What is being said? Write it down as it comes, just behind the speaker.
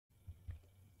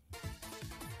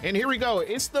And here we go.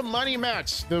 It's the money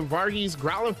match. The Varghese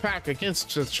Growlithe pack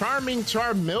against the charming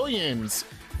Charmeleons.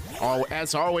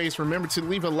 As always, remember to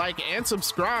leave a like and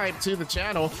subscribe to the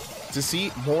channel to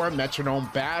see more Metronome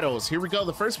battles. Here we go.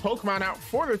 The first Pokemon out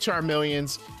for the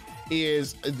Charmeleons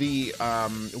is the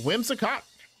Whimsicott.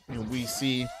 And we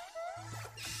see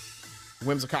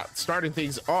Whimsicott starting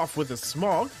things off with a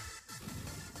Smog.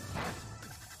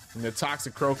 And the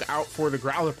Toxicroak out for the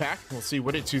Growlithe pack. We'll see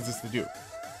what it chooses to do.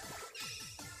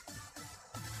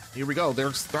 Here we go.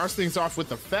 There starts things off with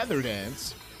the Feather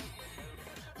Dance.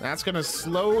 That's going to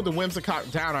slow the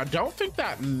Whimsicott down. I don't think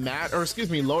that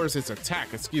lowers its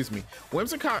attack.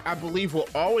 Whimsicott, I believe, will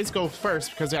always go first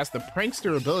because it has the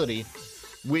Prankster ability,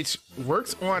 which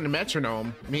works on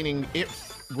Metronome, meaning it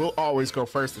will always go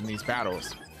first in these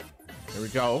battles. Here we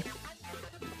go.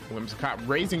 Whimsicott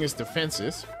raising its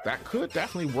defenses. That could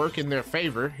definitely work in their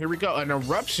favor. Here we go. An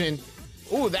Eruption.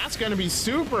 Ooh, that's going to be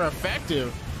super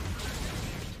effective.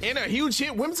 And a huge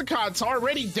hit. Whimsicott's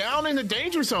already down in the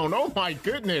danger zone. Oh my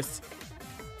goodness.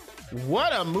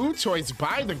 What a move choice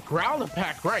by the Growlithe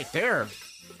pack right there.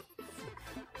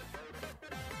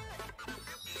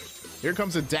 Here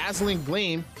comes a Dazzling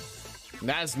Gleam.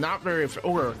 That is not very,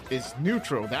 or is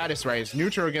neutral. That is right. It's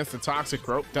neutral against the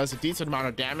Toxicroak. Does a decent amount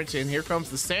of damage. And here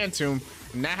comes the Sand Tomb.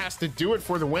 And that has to do it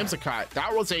for the Whimsicott.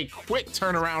 That was a quick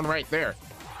turnaround right there.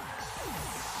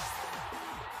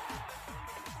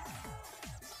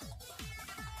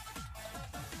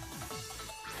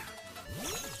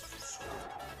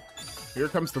 Here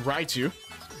comes the Raichu.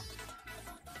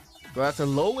 So that's a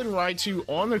Alolan Raichu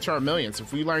on the Charmeleons.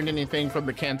 If we learned anything from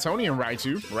the Cantonian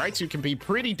Raichu, Raichu can be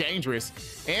pretty dangerous.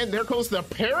 And there goes the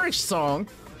Perish Song.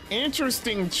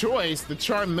 Interesting choice. The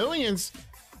Charmeleons,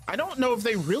 I don't know if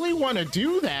they really want to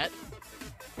do that,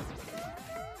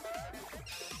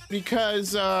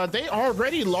 because they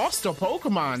already lost a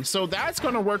Pokemon. So that's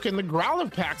going to work in the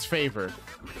Growlithe pack's favor.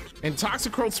 And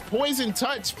Toxicroak's Poison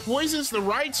Touch poisons the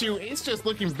Raichu. It's just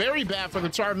looking very bad for the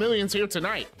Charmeleons here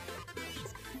tonight.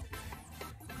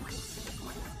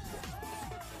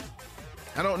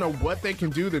 I don't know what they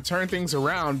can do to turn things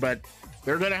around, but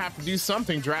they're going to have to do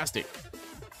something drastic.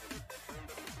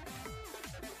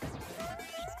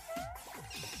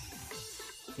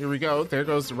 Here we go. There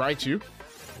goes the Raichu.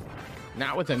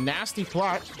 Now with a nasty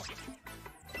plot.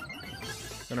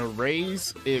 Gonna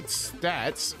raise its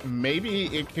stats. Maybe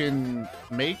it can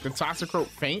make the Toxicroak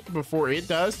faint before it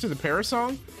does to the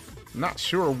Parasong. I'm not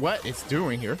sure what it's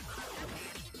doing here.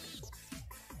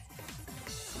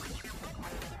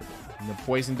 And the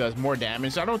poison does more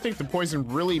damage. I don't think the poison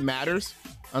really matters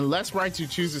unless Raichu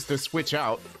chooses to switch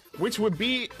out, which would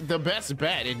be the best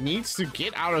bet. It needs to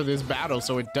get out of this battle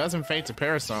so it doesn't faint to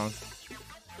Parasong.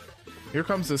 Here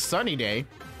comes the Sunny Day.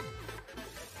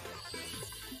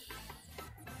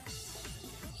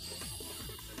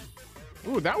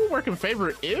 Ooh, that would work in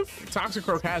favor if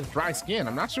Toxicroak has dry skin.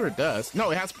 I'm not sure it does. No,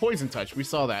 it has Poison Touch. We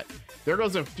saw that. There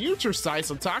goes a Future Sight.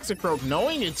 So Toxicroak,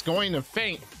 knowing it's going to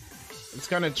faint, it's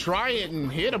going to try it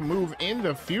and hit a move in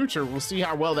the future. We'll see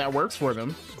how well that works for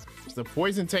them. So the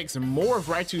poison takes more of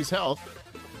Raichu's health.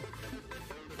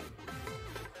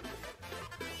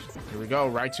 Here we go.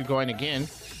 Raichu going again.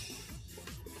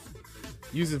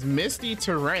 Uses Misty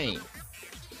Terrain.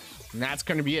 And that's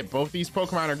going to be it. Both these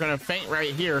Pokemon are going to faint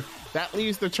right here. That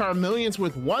leaves the Charmeleons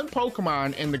with one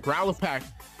Pokemon, and the Growlithe pack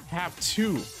have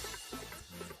two.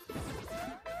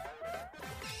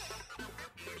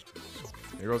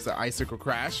 There goes the Icicle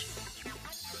Crash.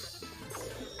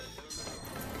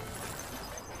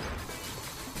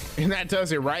 And that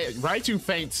does it, right? Raichu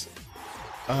faints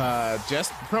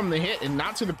just from the hit and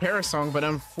not to the Parasong, but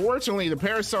unfortunately the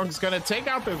Parasong is going to take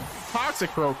out the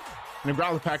Toxicroak, and the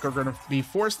Growlithe pack are going to be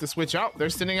forced to switch out. They're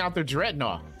sending out their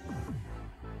Dreadnought.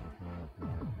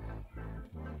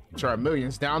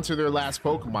 Charmeleons down to their last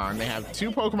Pokemon. They have two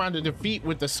Pokemon to defeat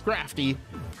with the Scrafty.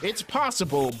 It's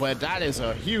possible, but that is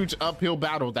a huge uphill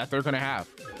battle that they're going to have.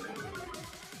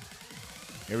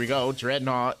 Here we go.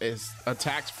 Dreadnought is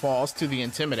attacked, falls to the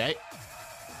Intimidate.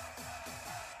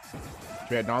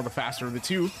 Dreadnought, the faster of the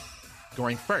two,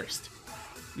 going first.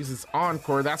 Uses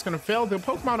Encore. That's going to fail. The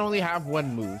Pokemon only have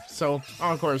one move, so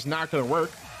Encore is not going to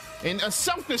work. And a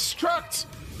Self-Destruct!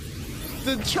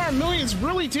 The Charmeleons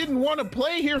really didn't want to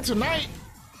play here tonight,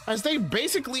 as they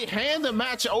basically hand the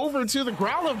match over to the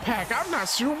Growlithe pack. I'm not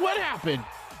sure what happened.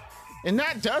 And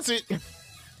that does it.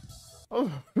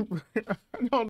 Oh, I don't